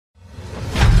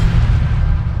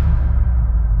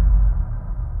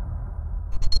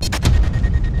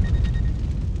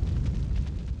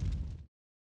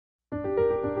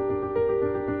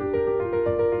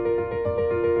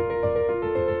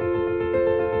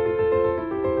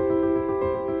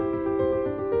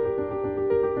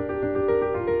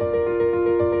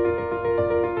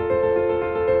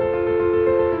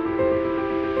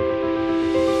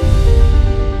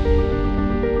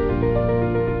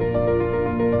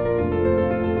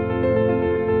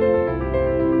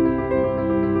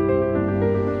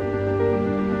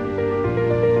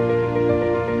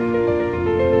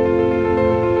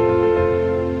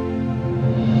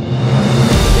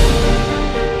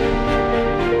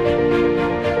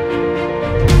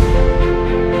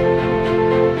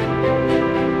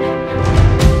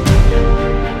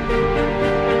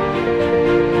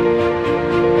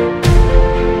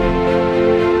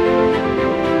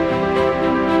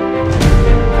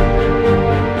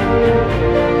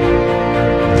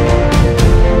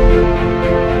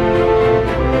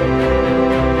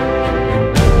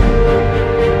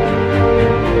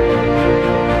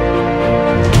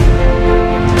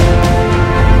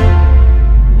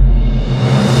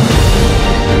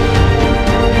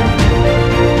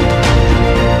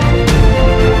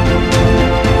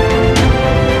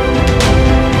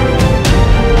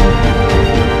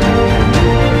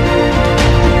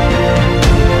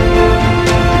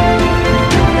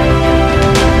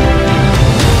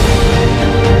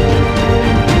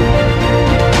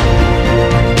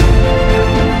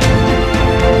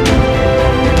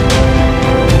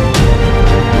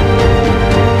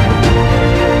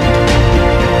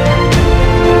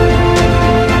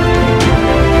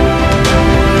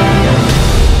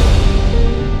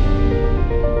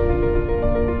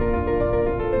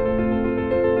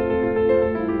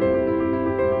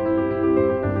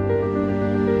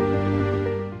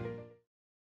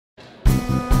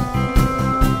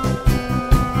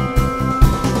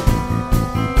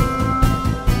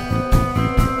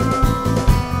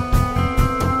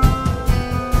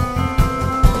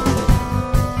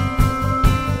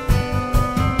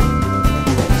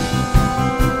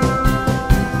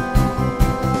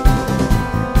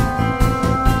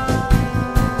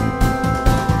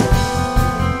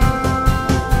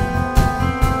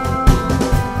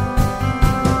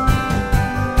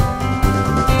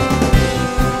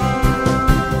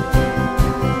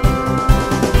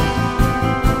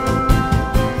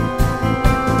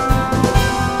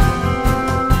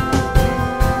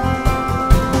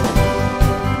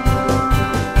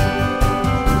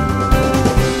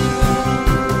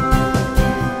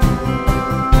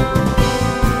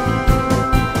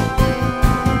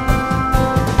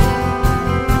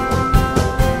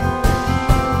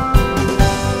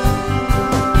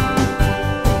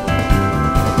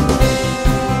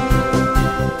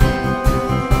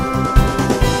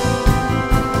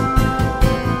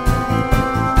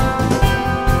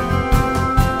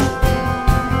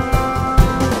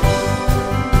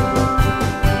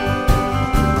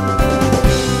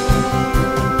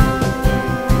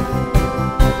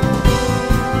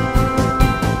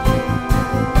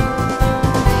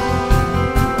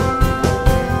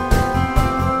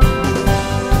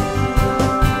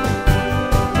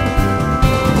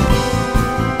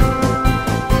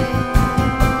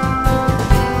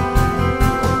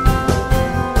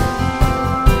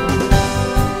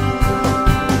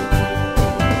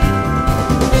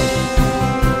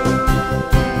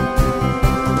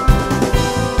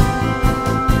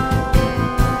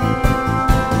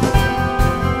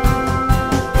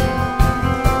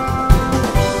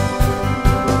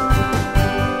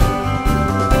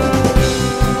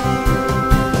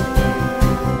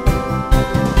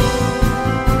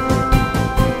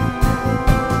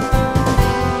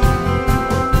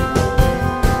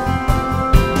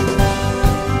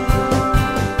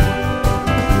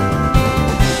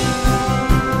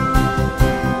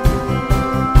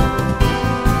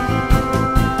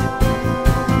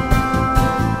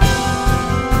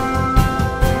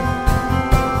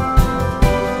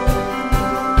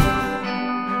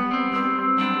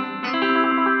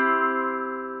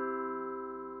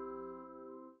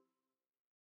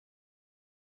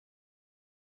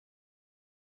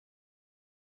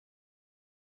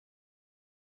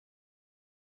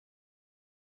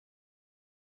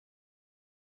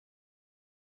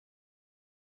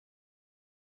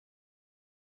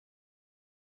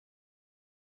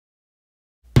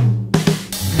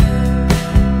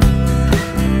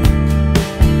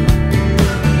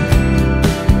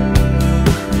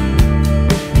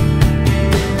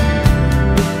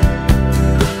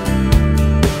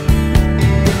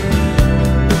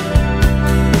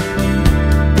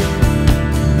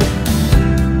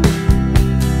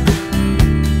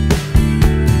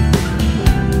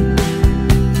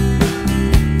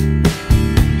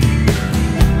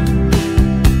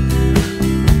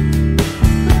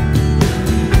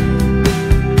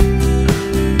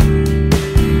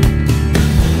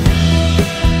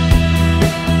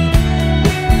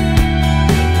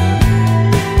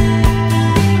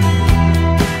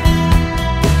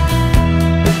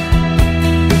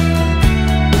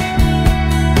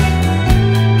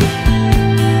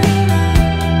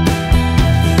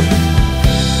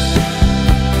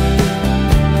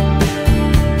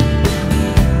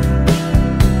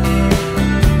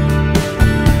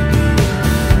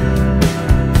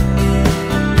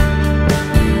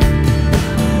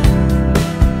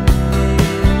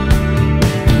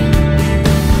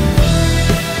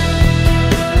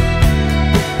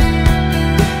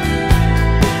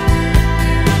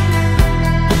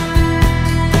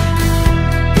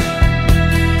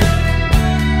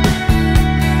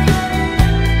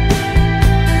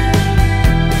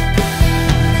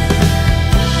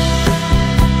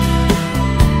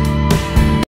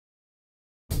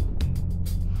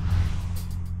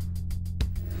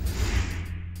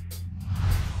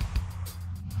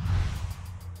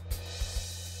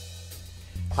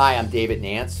Hi, I'm David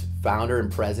Nance, founder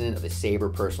and president of the SABRE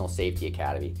Personal Safety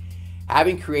Academy.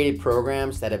 Having created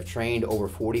programs that have trained over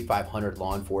 4,500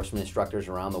 law enforcement instructors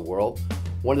around the world,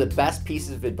 one of the best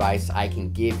pieces of advice I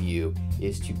can give you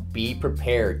is to be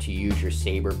prepared to use your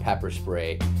SABRE pepper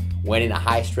spray when in a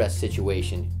high-stress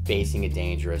situation facing a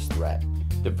dangerous threat.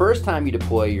 The first time you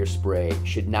deploy your spray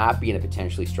should not be in a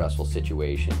potentially stressful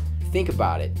situation. Think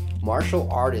about it. Martial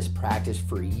artists practice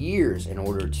for years in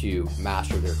order to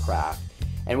master their craft.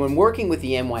 And when working with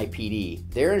the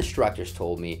NYPD, their instructors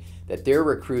told me that their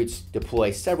recruits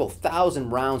deploy several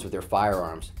thousand rounds with their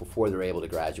firearms before they're able to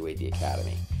graduate the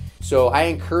academy. So I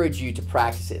encourage you to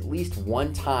practice at least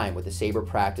one time with the SABRE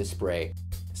practice spray.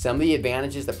 Some of the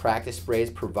advantages that practice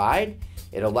sprays provide: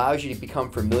 it allows you to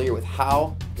become familiar with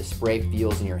how the spray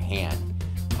feels in your hand,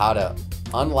 how to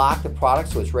unlock the product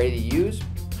so it's ready to use,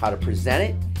 how to present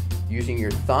it using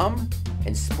your thumb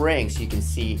and spraying so you can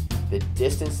see the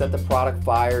distance that the product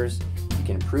fires, you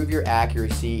can improve your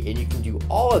accuracy, and you can do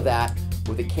all of that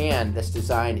with a can that's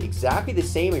designed exactly the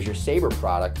same as your SABRE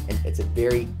product. And it's a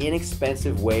very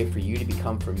inexpensive way for you to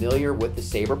become familiar with the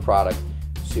SABRE product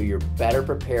so you're better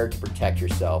prepared to protect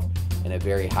yourself in a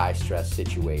very high stress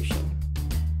situation.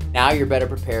 Now you're better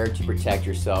prepared to protect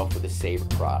yourself with a SABRE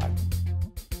product.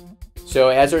 So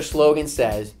as our slogan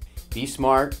says, be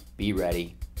smart, be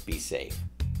ready, be safe.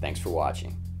 Thanks for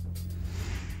watching.